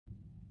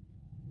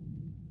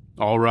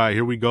All right,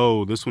 here we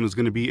go. This one is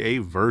going to be a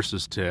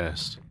versus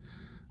test.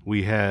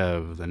 We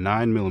have the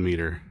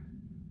 9mm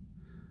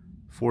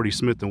 40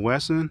 Smith &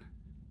 Wesson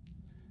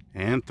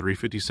and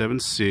 357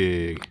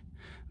 SIG.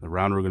 The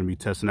round we're going to be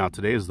testing out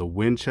today is the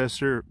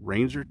Winchester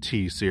Ranger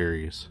T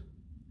series.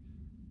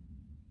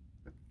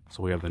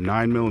 So we have the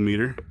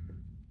 9mm.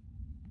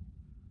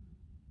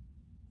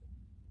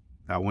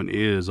 That one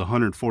is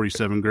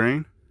 147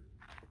 grain.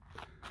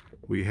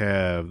 We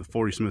have the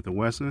 40 Smith &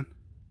 Wesson.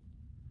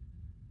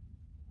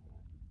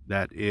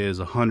 That is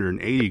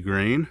 180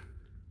 grain.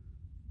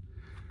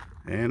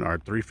 And our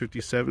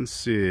 357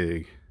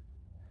 SIG.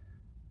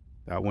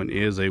 That one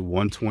is a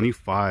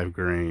 125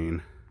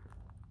 grain.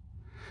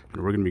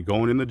 And we're going to be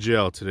going in the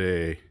gel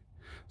today.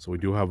 So we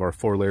do have our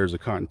 4 layers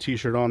of cotton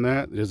t-shirt on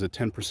that. It is a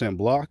 10%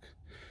 block.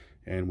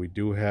 And we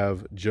do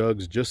have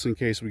jugs just in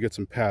case we get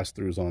some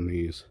pass-throughs on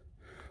these.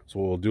 So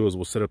what we'll do is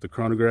we'll set up the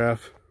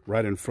chronograph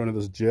right in front of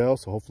this gel.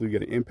 So hopefully we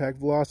get an impact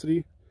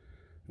velocity.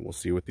 And we'll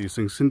see what these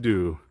things can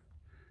do.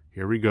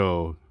 Here we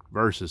go,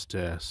 versus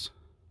test.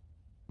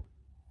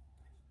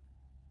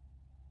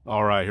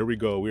 All right, here we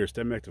go. We are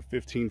stepping back to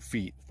 15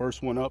 feet.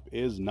 First one up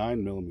is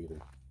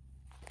 9mm.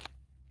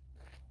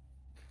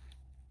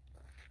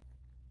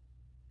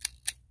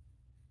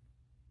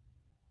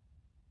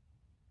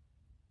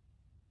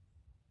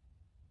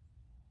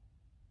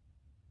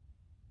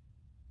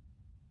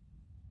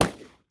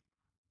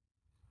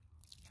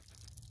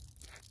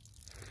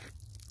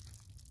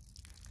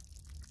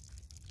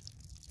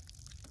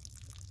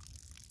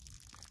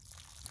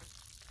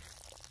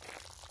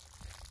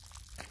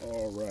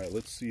 All right,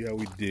 let's see how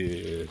we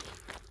did.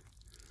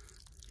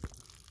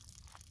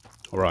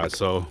 All right,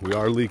 so we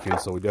are leaking,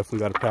 so we definitely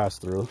got to pass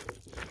through.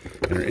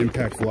 And our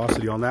impact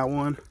velocity on that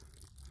one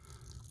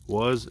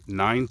was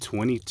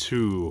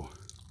 922.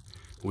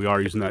 We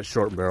are using that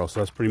short barrel, so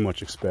that's pretty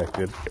much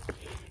expected.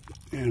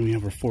 And we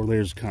have our 4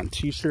 layers of cotton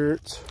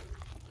t-shirts.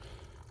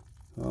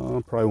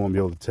 Probably won't be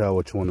able to tell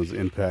which one was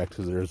impact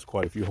because there's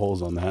quite a few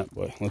holes on that,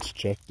 but let's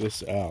check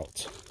this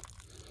out.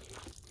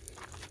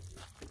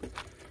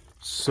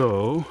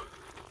 So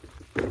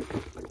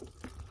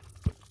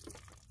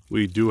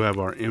we do have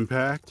our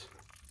impact.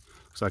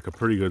 Looks like a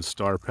pretty good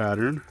star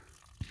pattern.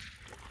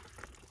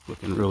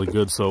 Looking really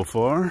good so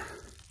far.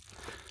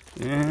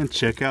 And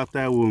check out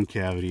that wound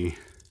cavity.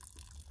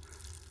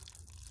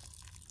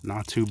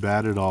 Not too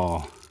bad at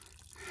all.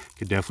 You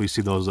can definitely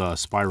see those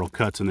spiral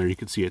cuts in there. You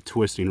can see it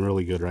twisting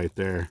really good right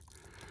there.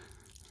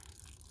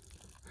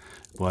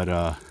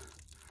 But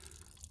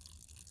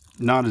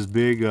not as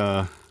big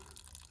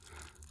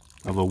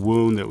of a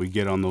wound that we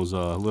get on those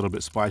little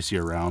bit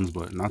spicier rounds,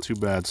 but not too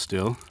bad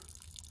still.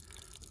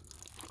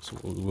 So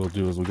what we'll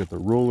do is we'll get the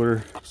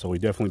ruler, so we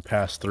definitely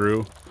pass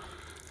through,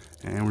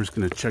 and we're just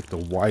going to check the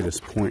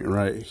widest point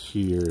right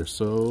here.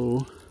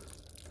 So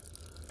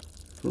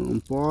from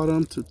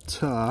bottom to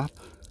top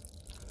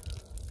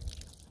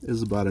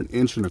is about 1.25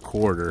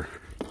 inches,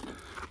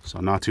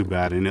 so not too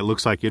bad. And it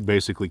looks like it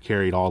basically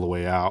carried all the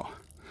way out.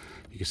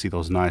 You can see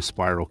those nice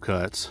spiral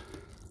cuts.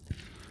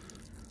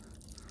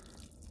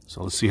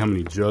 So let's see how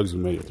many jugs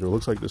we made it through. It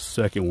looks like the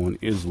second one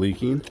is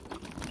leaking.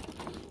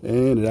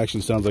 And it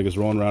actually sounds like it's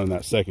rolling around in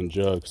that second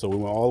jug. So we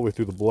went all the way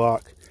through the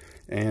block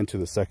and to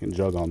the second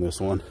jug on this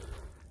one.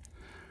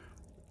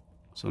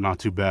 So not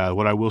too bad.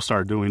 What I will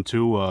start doing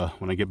too,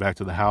 when I get back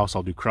to the house,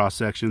 I'll do cross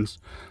sections.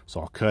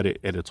 So I'll cut it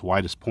at its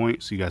widest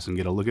point so you guys can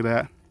get a look at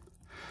that.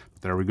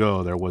 But there we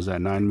go. There was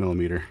that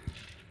 9mm.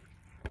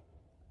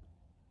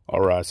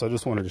 All right, so I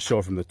just wanted to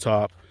show from the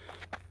top.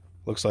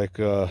 Looks like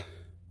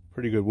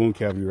pretty good wound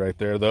cavity right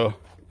there though.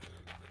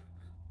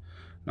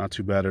 Not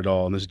too bad at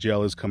all. And this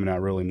gel is coming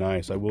out really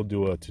nice. I will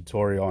do a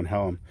tutorial on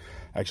how I'm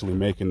actually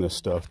making this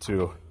stuff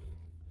too.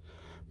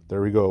 There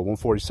we go,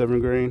 147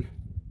 grain,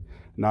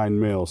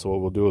 9mm. So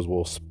what we'll do is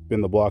we'll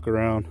spin the block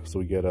around so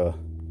we get a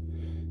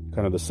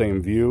kind of the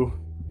same view.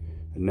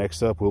 And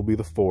next up will be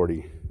the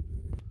 40.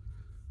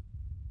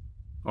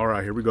 All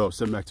right, here we go.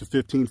 Setting back to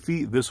 15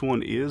 feet. This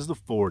one is the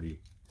 40.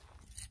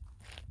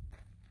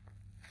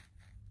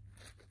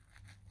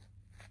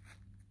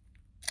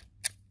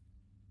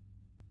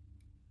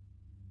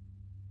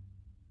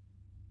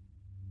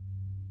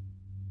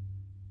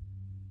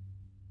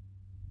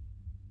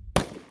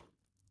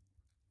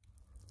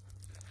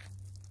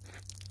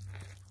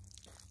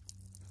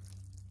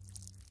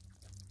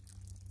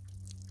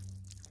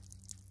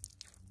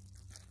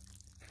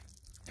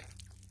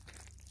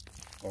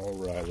 All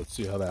right, let's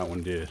see how that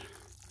one did.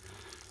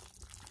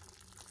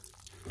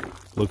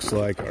 Looks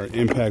like our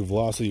impact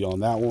velocity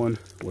on that one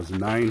was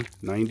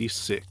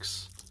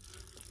 996.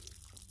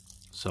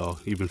 So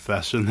even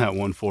faster than that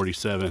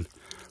 147.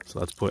 So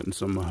that's putting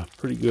some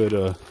pretty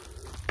good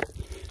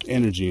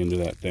energy into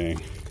that thing.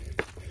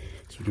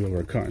 So we do have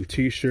our cotton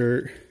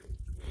t-shirt.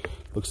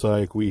 Looks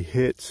like we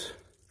hit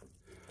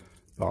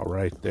about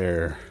right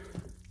there.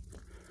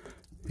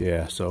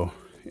 Yeah, so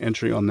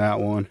entry on that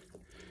one.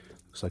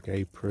 Looks like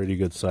a pretty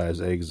good size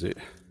exit.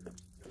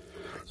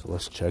 So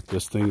let's check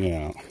this thing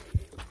out.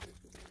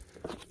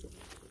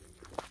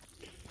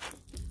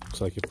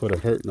 Looks like you put a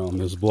hurting on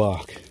this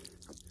block.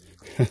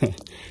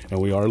 And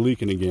we are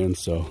leaking again,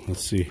 so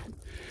let's see.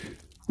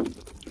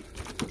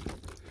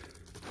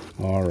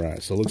 All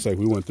right, so it looks like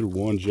we went through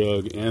one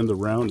jug and the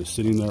round is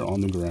sitting there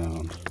on the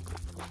ground.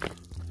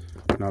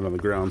 Not on the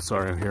ground,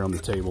 sorry, here on the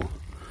table.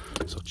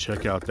 So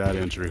check out that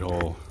entry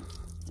hole.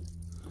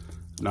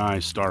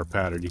 Nice star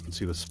pattern. You can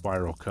see the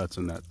spiral cuts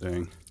in that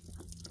thing.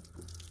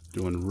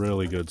 Doing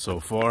really good so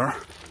far.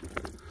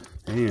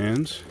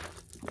 And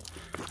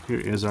here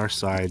is our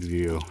side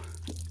view.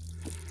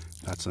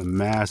 That's a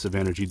massive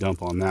energy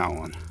dump on that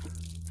one.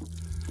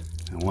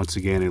 And once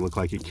again, it looked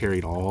like it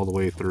carried all the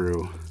way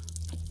through.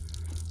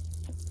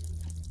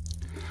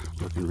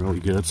 Looking really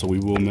good. So we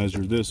will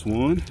measure this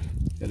one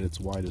at its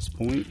widest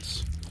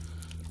points.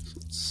 So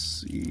let's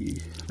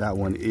see. That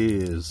one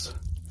is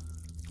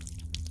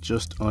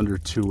just under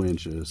 2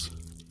 inches.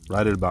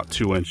 Right at about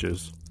 2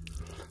 inches.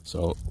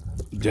 So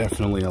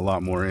definitely a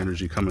lot more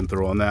energy coming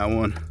through on that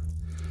one.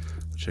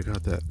 Check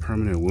out that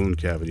permanent wound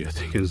cavity. I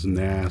think it's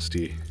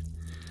nasty.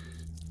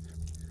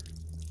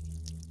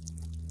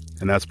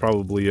 And that's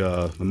probably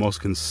the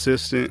most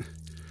consistent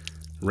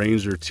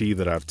Ranger T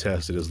that I've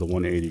tested is the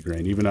 180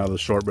 grain. Even out of the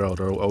short barrel, it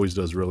always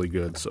does really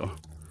good. So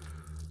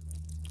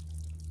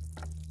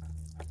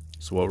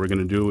what we're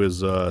gonna do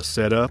is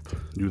set up,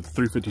 do the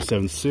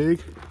 357 SIG,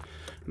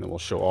 and then we'll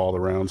show all the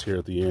rounds here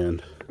at the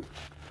end.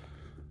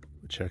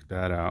 Check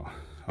that out.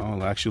 Oh,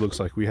 it actually looks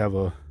like we have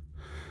a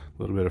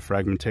little bit of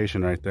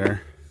fragmentation right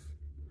there.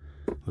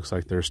 Looks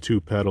like there's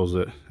 2 petals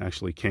that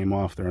actually came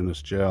off there in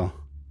this gel.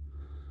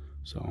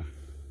 So,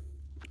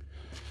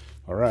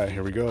 all right,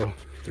 here we go.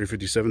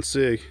 357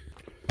 SIG.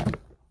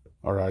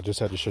 All right, I just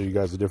had to show you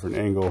guys a different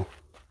angle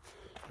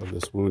of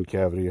this wound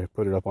cavity. I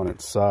put it up on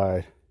its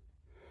side,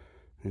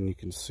 and you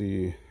can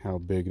see how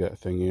big that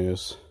thing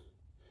is.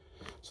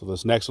 So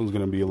this next one's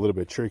gonna be a little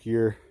bit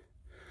trickier.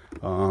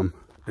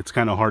 It's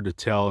kind of hard to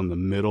tell in the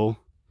middle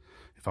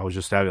if I was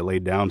just have it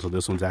laid down. So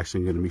this one's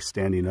actually gonna be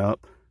standing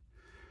up.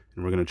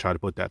 And we're gonna try to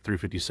put that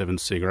 357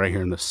 SIG right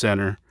here in the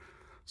center.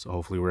 So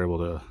hopefully we're able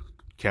to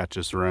catch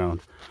this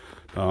around.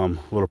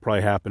 What'll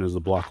probably happen is the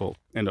block will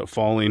end up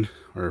falling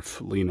or,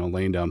 you know,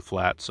 laying down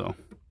flat. So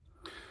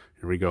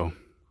here we go.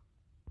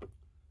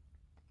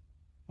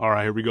 All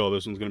right, here we go.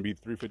 This one's gonna be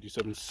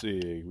 357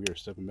 SIG. We are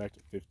stepping back to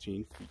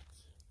 15 feet.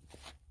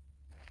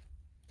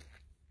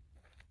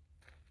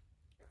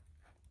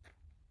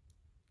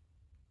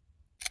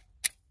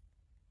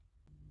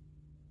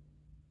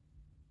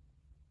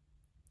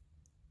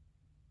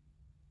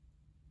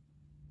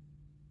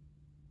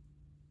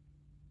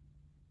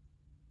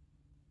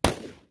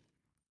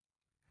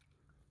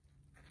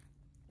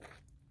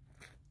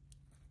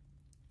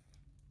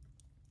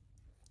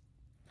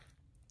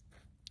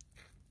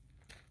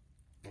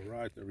 All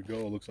right, there we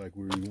go. Looks like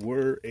we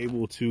were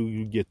able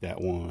to get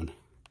that one.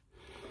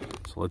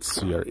 So let's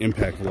see, our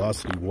impact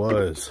velocity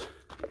was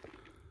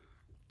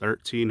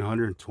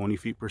 1,320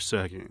 feet per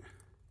second.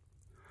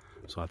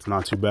 So that's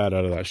not too bad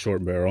out of that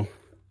short barrel.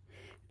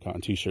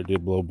 Cotton t-shirt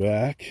did blow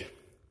back.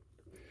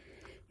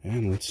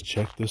 And let's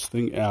check this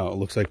thing out. It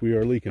looks like we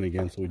are leaking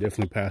again, so we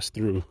definitely passed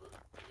through.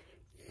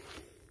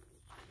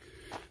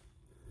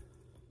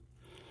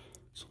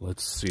 So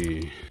let's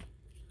see.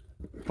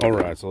 All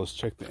right, so let's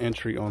check the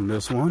entry on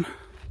this one.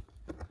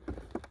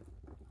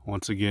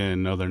 Once again,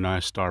 another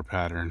nice star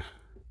pattern.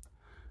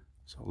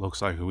 So it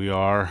looks like we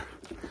are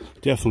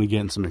definitely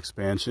getting some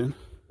expansion.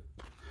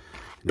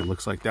 And it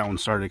looks like that one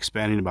started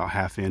expanding about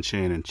 1/2 inch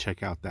in, and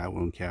check out that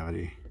wound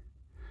cavity.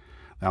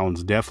 That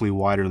one's definitely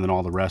wider than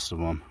all the rest of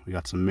them. We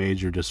got some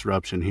major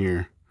disruption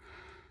here.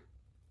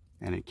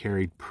 And it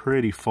carried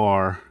pretty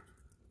far.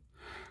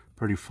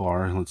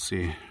 Let's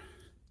see.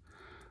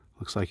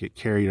 Looks like it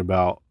carried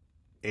about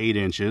 8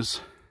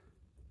 inches.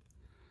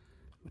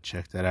 But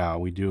check that out.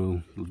 We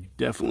do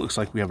definitely looks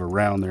like we have a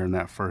round there in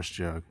that first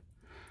jug.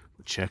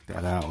 But check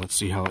that out. Let's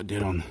see how it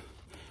did on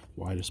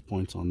widest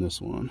points on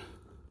this one.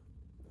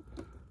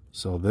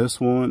 So this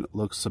one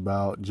looks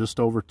about just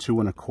over 2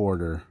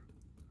 1/4.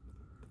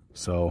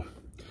 So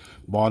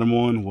bottom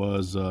one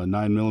was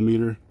 9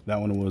 millimeter.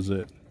 That one was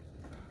at,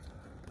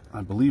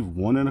 I believe,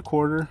 1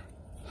 1/4.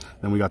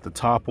 Then we got the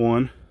top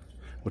one,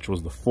 which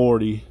was the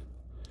 40.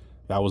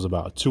 That was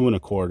about 2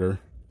 1/4.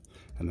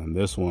 And then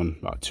this one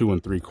about 2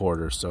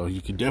 3/4. So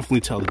you can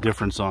definitely tell the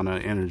difference on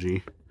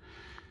energy.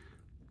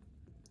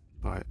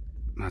 But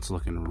that's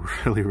looking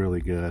really,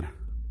 really good.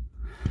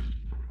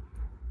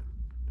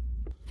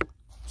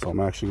 So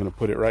I'm actually going to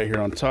put it right here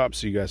on top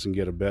so you guys can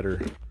get a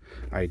better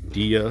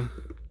idea of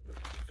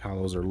how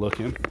those are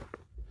looking.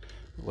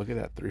 Look at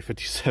that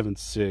 357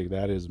 SIG.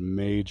 That is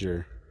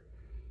major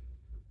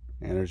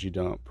energy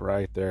dump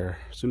right there.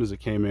 As soon as it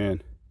came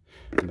in,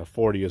 and the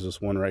 40 is this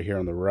one right here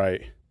on the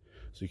right.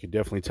 So you can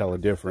definitely tell a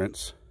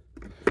difference.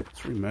 Let's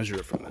remeasure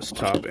it from this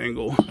top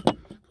angle,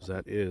 because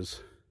that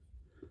is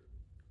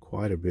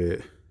quite a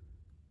bit.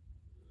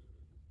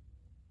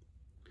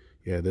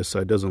 Yeah, this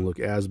side doesn't look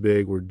as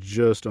big. We're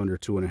just under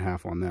 2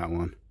 1/2 on that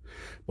one.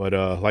 But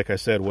like I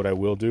said, what I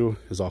will do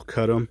is I'll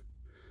cut them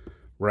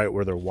right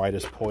where their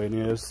widest point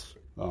is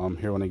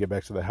here when I get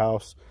back to the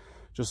house.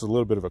 just a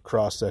little bit of a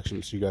cross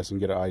section so you guys can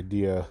get an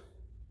idea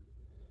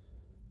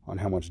on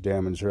how much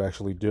damage they're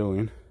actually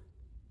doing.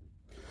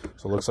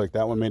 So it looks like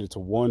that one made it to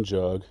one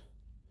jug.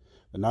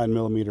 The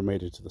 9mm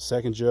made it to the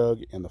second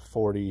jug, and the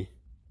 40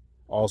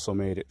 also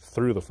made it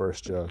through the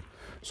first jug.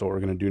 So what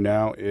we're going to do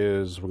now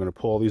is we're going to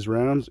pull all these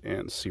rounds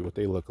and see what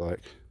they look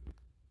like.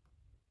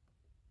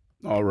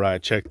 All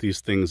right, check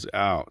these things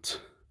out.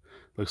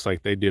 Looks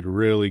like they did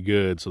really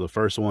good. So the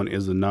first one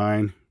is the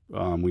 9.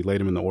 We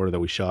laid them in the order that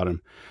we shot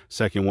them.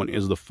 Second one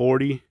is the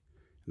 40.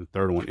 And the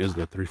third one is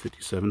the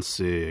 357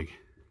 SIG.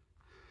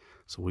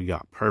 So we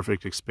got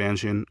perfect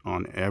expansion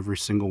on every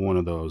single one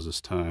of those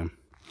this time.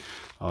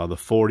 The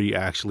 40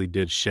 actually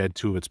did shed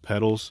 2 of its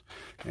petals,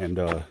 and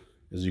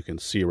as you can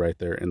see right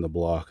there in the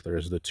block,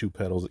 there's the 2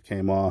 petals that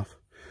came off.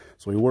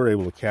 So we were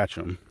able to catch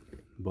them,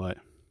 but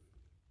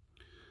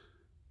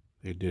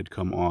they did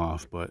come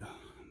off. But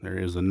there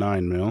is a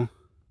 9mm,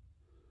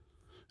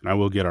 and I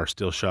will get our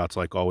still shots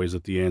like always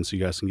at the end so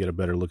you guys can get a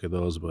better look at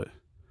those. But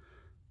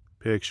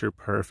picture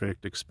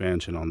perfect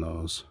expansion on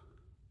those.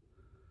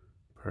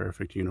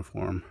 Perfect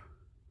uniform,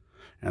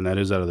 and that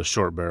is out of the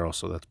short barrel,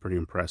 so that's pretty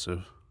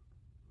impressive.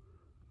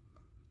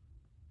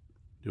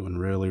 Doing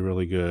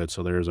really good.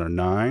 So there's our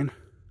 9.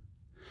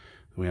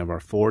 We have our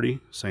 40,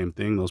 same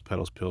thing. Those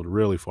petals peeled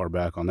really far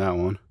back on that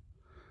one.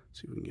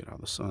 Let's see if we can get out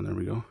of the sun. There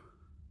we go.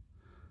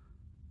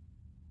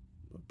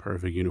 But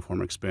perfect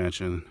uniform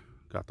expansion.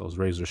 Got those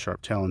razor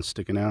sharp talons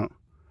sticking out.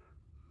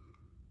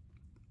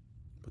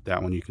 But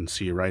that one you can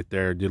see right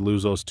there. Did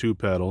lose those 2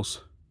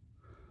 petals,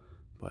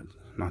 but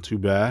not too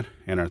bad.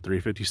 And our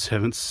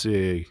 357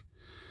 SIG.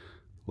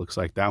 Looks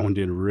like that one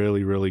did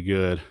really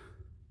good.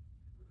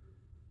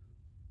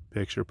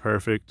 Picture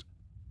perfect.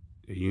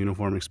 A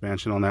uniform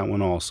expansion on that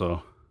one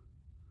also.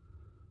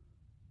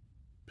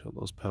 Peel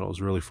those petals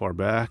really far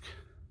back.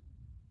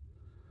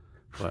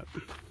 But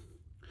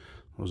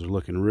those are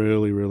looking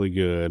really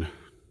good.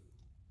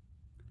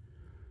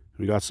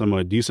 We got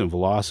some decent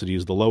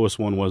velocities. The lowest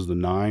one was the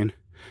 9.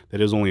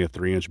 That is only a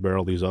 3-inch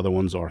barrel. These other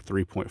ones are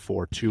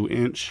 3.42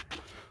 inch.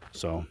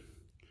 So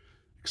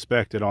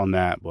expect it on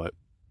that, but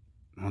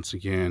once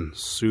again,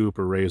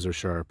 super razor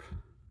sharp.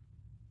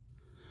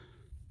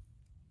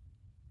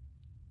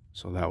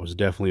 So that was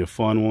definitely a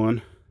fun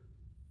one.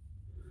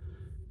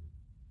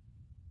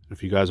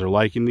 If you guys are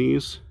liking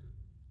these,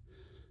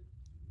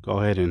 go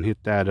ahead and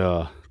hit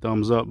that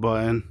thumbs up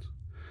button,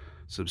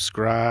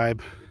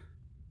 subscribe.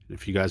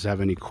 If you guys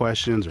have any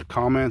questions or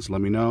comments,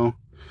 let me know.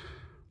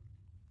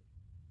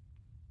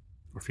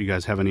 Or if you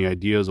guys have any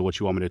ideas of what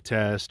you want me to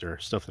test, or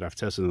stuff that I've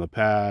tested in the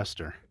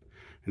past, or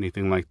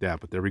anything like that.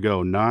 But there we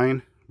go,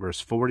 9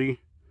 versus 40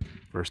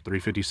 versus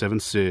 357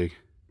 SIG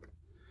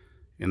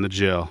in the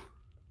gel.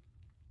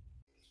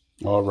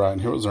 All right,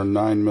 and here was our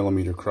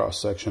 9mm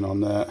cross section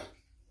on that.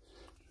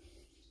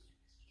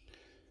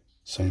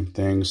 Same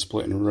thing,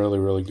 splitting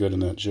really good in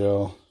that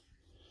gel.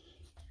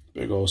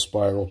 Big old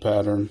spiral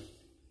pattern.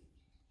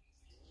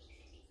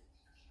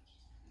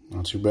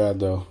 Not too bad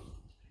though.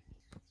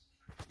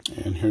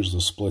 And here's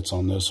the splits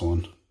on this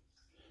one.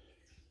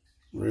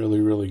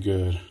 Really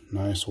good.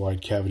 Nice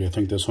wide cavity. I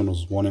think this one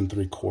was 1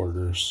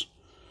 3/4.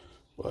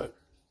 But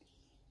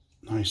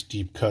nice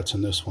deep cuts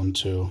in this one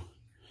too.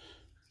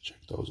 Check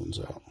those ones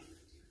out.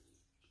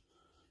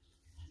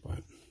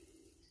 But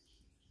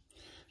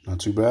not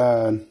too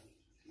bad.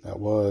 That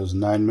was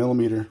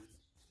 9mm.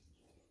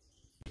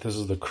 This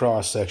is the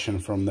cross section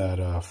from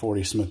that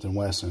 40 Smith &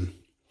 Wesson.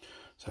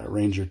 It's that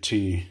Ranger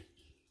T.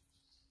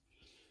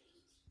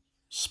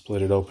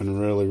 Split it open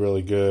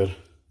really good.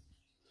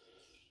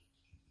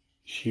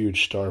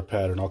 Huge star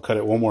pattern. I'll cut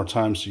it one more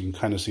time so you can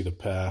kind of see the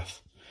path.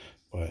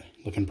 But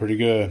looking pretty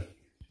good.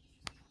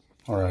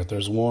 Alright,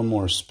 there's one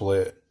more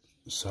split.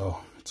 So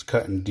it's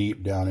cutting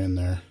deep down in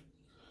there.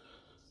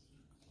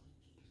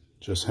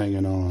 Just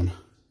hanging on.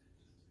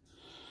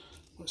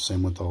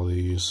 Same with all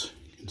these.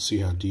 You can see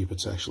how deep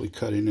it's actually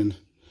cutting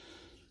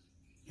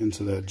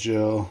into that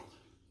gel.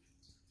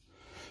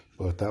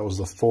 But that was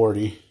the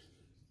 40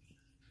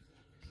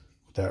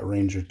 with that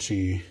Ranger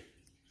T.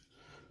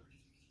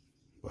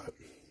 But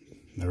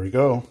there we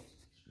go.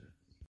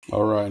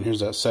 All right, and here's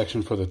that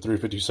section for the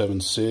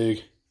 357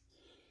 SIG.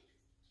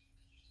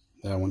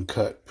 That one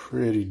cut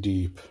pretty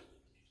deep.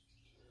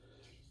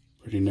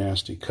 Pretty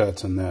nasty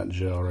cuts in that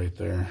gel right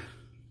there.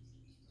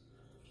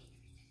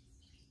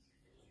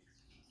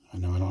 I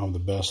know I don't have the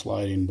best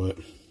lighting, but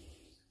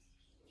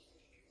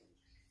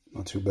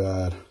not too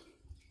bad.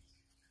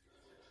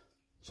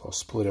 So I'll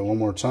split it one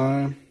more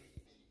time.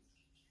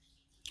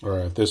 All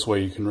right, this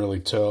way you can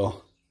really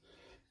tell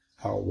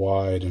how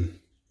wide and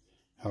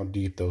how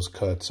deep those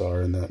cuts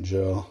are in that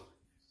gel.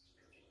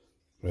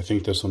 I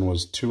think this one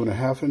was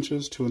 2.5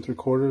 inches, 2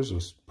 3/4. It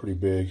was pretty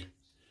big.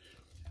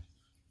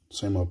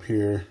 Same up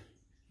here.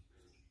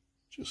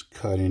 Just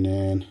cutting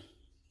in,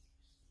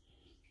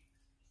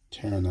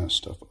 tearing that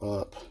stuff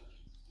up.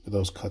 Look at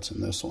those cuts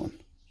in this one.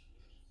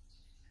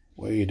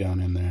 Way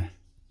down in there.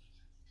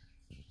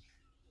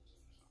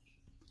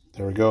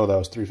 There we go. That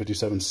was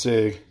 357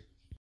 SIG.